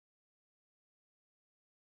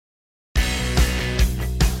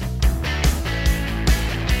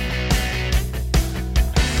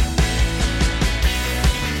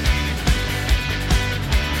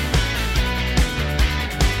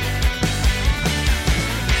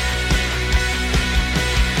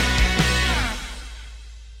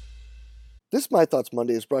This My Thoughts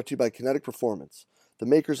Monday is brought to you by Kinetic Performance, the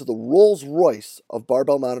makers of the Rolls-Royce of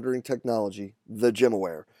barbell monitoring technology, the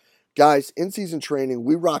GymAware. Guys, in season training,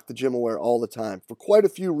 we rock the GymAware all the time for quite a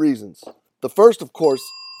few reasons. The first, of course,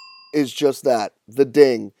 is just that, the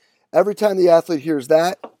ding. Every time the athlete hears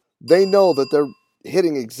that, they know that they're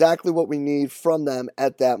hitting exactly what we need from them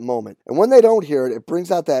at that moment. And when they don't hear it, it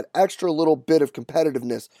brings out that extra little bit of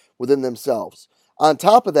competitiveness within themselves. On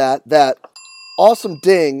top of that, that awesome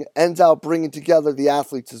ding ends out bringing together the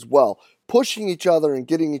athletes as well, pushing each other and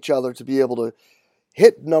getting each other to be able to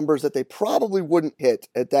hit numbers that they probably wouldn't hit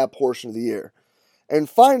at that portion of the year. And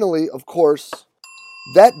finally, of course,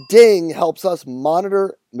 that ding helps us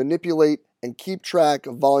monitor, manipulate, and keep track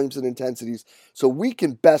of volumes and intensities so we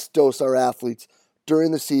can best dose our athletes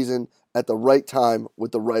during the season at the right time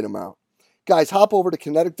with the right amount. Guys, hop over to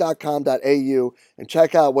kinetic.com.au and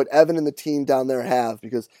check out what Evan and the team down there have,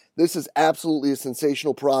 because this is absolutely a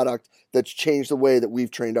sensational product that's changed the way that we've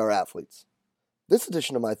trained our athletes. This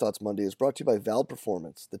edition of My Thoughts Monday is brought to you by Vald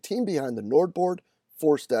Performance, the team behind the NordBoard,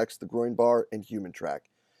 ForceDex, the Groin Bar, and Human Track.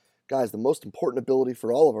 Guys, the most important ability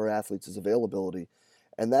for all of our athletes is availability,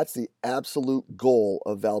 and that's the absolute goal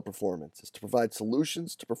of Vald Performance, is to provide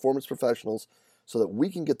solutions to performance professionals so that we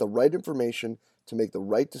can get the right information to make the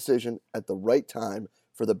right decision at the right time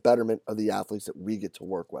for the betterment of the athletes that we get to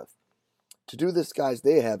work with. To do this, guys,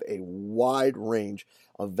 they have a wide range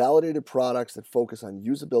of validated products that focus on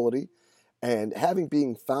usability, and having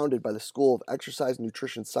being founded by the School of Exercise and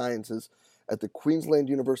Nutrition Sciences at the Queensland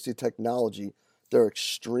University of Technology, they're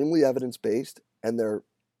extremely evidence-based and they're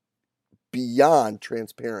beyond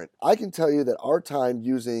transparent. I can tell you that our time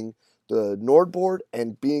using the NordBoard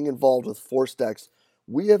and being involved with ForceDex,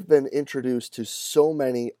 we have been introduced to so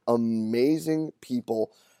many amazing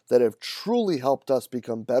people that have truly helped us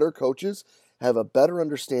become better coaches, have a better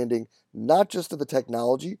understanding, not just of the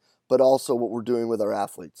technology, but also what we're doing with our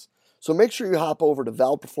athletes. So make sure you hop over to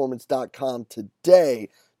valdperformance.com today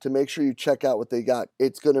to make sure you check out what they got.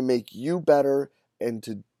 It's going to make you better and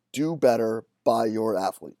to do better by your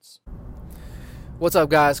athletes. What's up,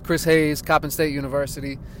 guys? Chris Hayes, Coppin State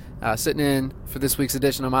University, sitting in for this week's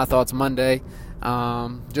edition of My Thoughts Monday.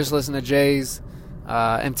 Just listen to Jay's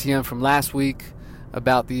MTM from last week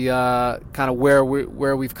about the kind of where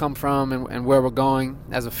we've come from and where we're going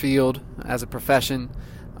as a field, as a profession.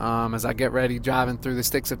 As I get ready, driving through the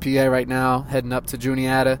sticks of PA right now, heading up to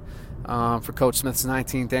Juniata for Coach Smith's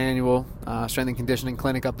 19th annual strength and conditioning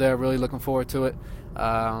clinic up there. Really looking forward to it.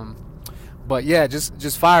 But yeah,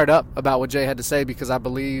 just fired up about what Jay had to say, because I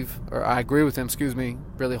agree with him,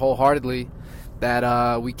 really wholeheartedly,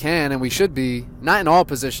 that we can and we should be, not in all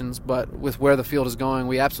positions, but with where the field is going,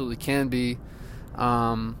 we absolutely can be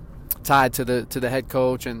tied to the head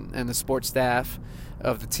coach and the sports staff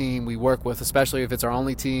of the team we work with, especially if it's our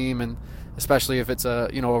only team, and especially if it's a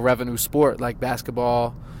revenue sport like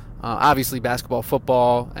basketball, obviously basketball,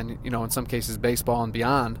 football, and in some cases baseball and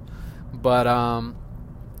beyond. But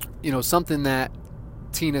something that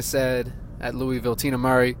Tina said at Louisville, Tina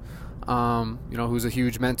Murray, who's a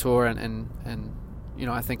huge mentor and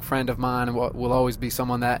I think friend of mine, and will always be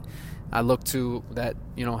someone that I look to, that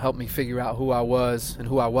helped me figure out who I was and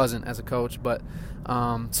who I wasn't as a coach. But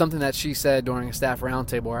something that she said during a staff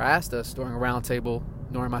roundtable, or asked us during a roundtable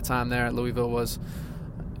during my time there at Louisville, was,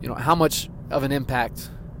 how much of an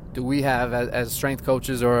impact do we have as strength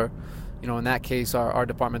coaches, or in that case our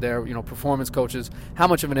department there, performance coaches, how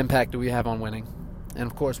much of an impact do we have on winning? And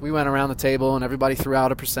of course we went around the table and everybody threw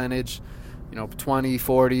out a percentage, 20,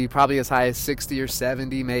 40, probably as high as 60 or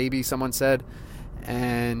 70 maybe, someone said.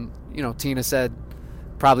 And Tina said,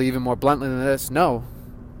 probably even more bluntly than this, no,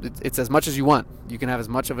 it's as much as you want. You can have as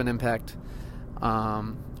much of an impact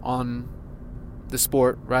on the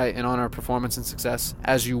sport, right, and on our performance and success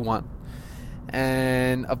as you want.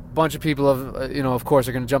 And a bunch of people, of course,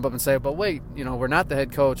 are going to jump up and say, but wait, we're not the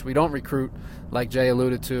head coach. We don't recruit, like Jay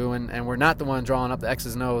alluded to, and we're not the one drawing up the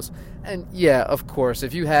X's and O's. And yeah, of course,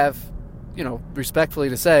 if you have, respectfully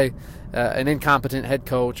to say, an incompetent head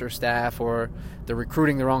coach or staff, or they're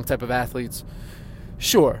recruiting the wrong type of athletes,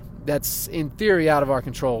 sure, that's in theory out of our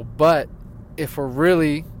control. But if we're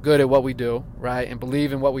really good at what we do, right, and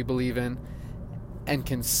believe in what we believe in, and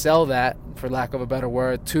can sell that, for lack of a better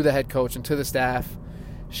word, to the head coach and to the staff,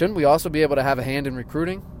 shouldn't we also be able to have a hand in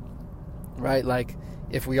recruiting, right? Like,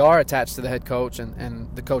 if we are attached to the head coach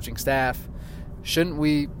and the coaching staff, shouldn't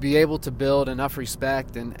we be able to build enough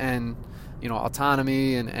respect and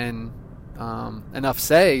autonomy and enough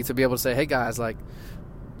say to be able to say, hey guys, like,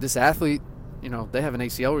 this athlete, they have an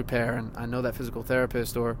ACL repair, and I know that physical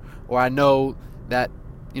therapist, or I know that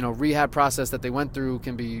rehab process that they went through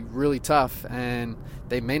can be really tough, and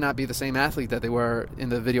they may not be the same athlete that they were in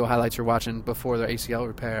the video highlights you're watching before their ACL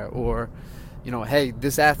repair. Or, hey,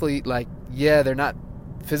 this athlete, they're not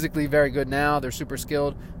physically very good now, they're super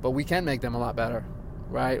skilled, but we can make them a lot better,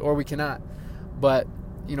 right? Or we cannot. But,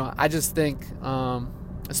 I just think,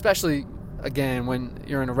 especially, again, when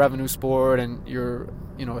you're in a revenue sport and you're,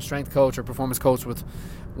 a strength coach or performance coach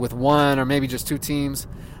with one or maybe just two teams,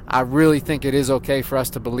 I really think it is okay for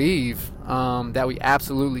us to believe that we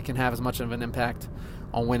absolutely can have as much of an impact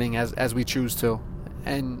on winning as we choose to.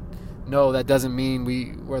 And no, that doesn't mean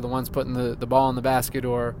we're the ones putting the ball in the basket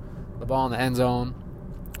or the ball in the end zone.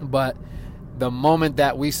 But the moment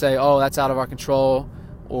that we say, oh, that's out of our control,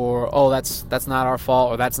 or oh, that's not our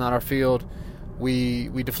fault, or that's not our field, we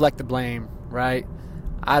deflect the blame, right?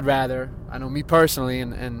 I'd rather, I know me personally,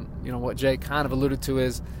 and what Jay kind of alluded to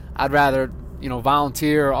is, I'd rather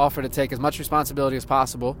volunteer or offer to take as much responsibility as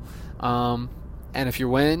possible. And if you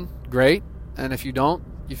win, great. And if you don't,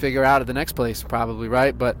 you figure out at the next place probably,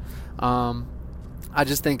 right? But I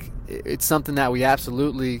just think it's something that we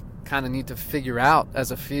absolutely kind of need to figure out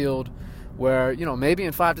as a field, where, maybe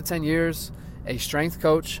in 5 to 10 years, a strength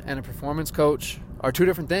coach and a performance coach are two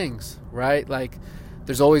different things, right?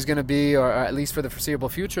 There's always going to be, or at least for the foreseeable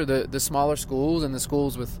future, the smaller schools and the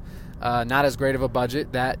schools with not as great of a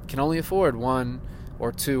budget that can only afford one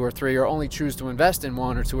or two or three, or only choose to invest in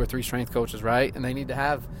one or two or three strength coaches, right? And they need to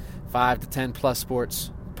have 5 to 10 plus sports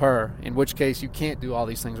per, in which case you can't do all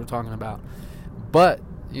these things we're talking about. But,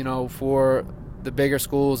 for the bigger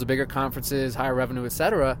schools, the bigger conferences, higher revenue,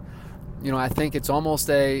 etc., I think it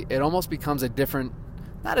almost becomes a different,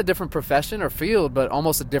 not a different profession or field, but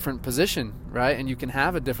almost a different position, right? And you can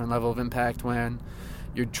have a different level of impact when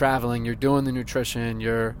you're traveling, you're doing the nutrition,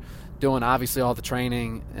 you're doing obviously all the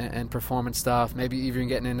training and performance stuff, maybe even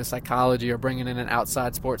getting into psychology or bringing in an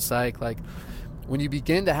outside sports psych. When you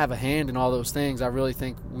begin to have a hand in all those things, I really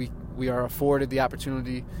think we are afforded the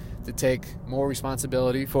opportunity to take more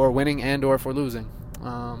responsibility for winning and or for losing.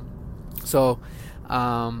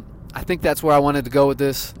 I think that's where I wanted to go with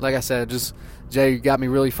this. Like I said, just Jay got me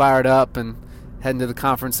really fired up and heading to the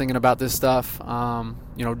conference thinking about this stuff.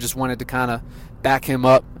 Just wanted to kind of back him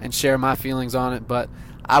up and share my feelings on it. But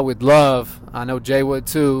I would love, I know Jay would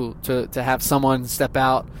too, to have someone step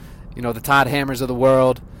out, the Todd Hammers of the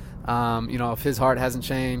world. If his heart hasn't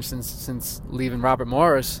changed since leaving Robert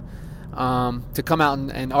Morris, to come out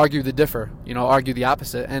and argue argue the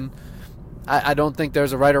opposite. And I don't think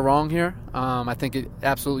there's a right or wrong here. I think it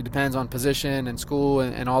absolutely depends on position and school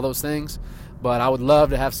and all those things. But I would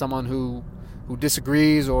love to have someone who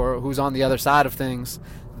disagrees or who's on the other side of things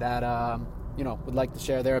that would like to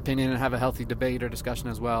share their opinion and have a healthy debate or discussion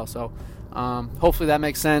as well. So hopefully that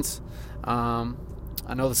makes sense.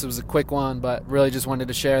 I know this was a quick one, but really just wanted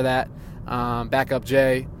to share that, back up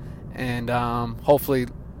Jay, and hopefully,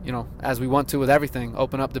 as we want to with everything,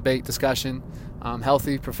 open up debate, discussion,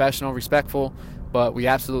 healthy, professional, respectful, but we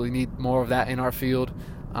absolutely need more of that in our field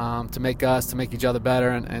to make each other better,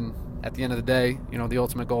 and at the end of the day, the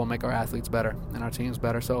ultimate goal, make our athletes better and our teams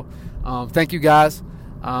better. So thank you guys.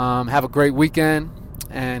 Have a great weekend,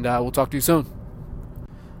 and we'll talk to you soon.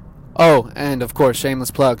 Oh, and of course,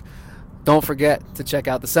 shameless plug. Don't forget to check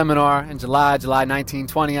out the seminar in July 19,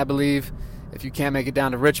 20, I believe. If you can't make it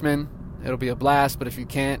down to Richmond, it'll be a blast. But if you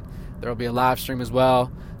can't, there will be a live stream as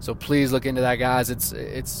well. So please look into that, guys.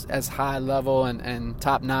 It's as high level and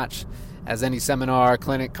top notch as any seminar,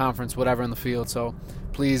 clinic, conference, whatever in the field. So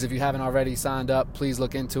please, if you haven't already signed up, please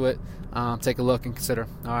look into it. Take a look and consider.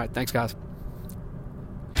 All right. Thanks, guys.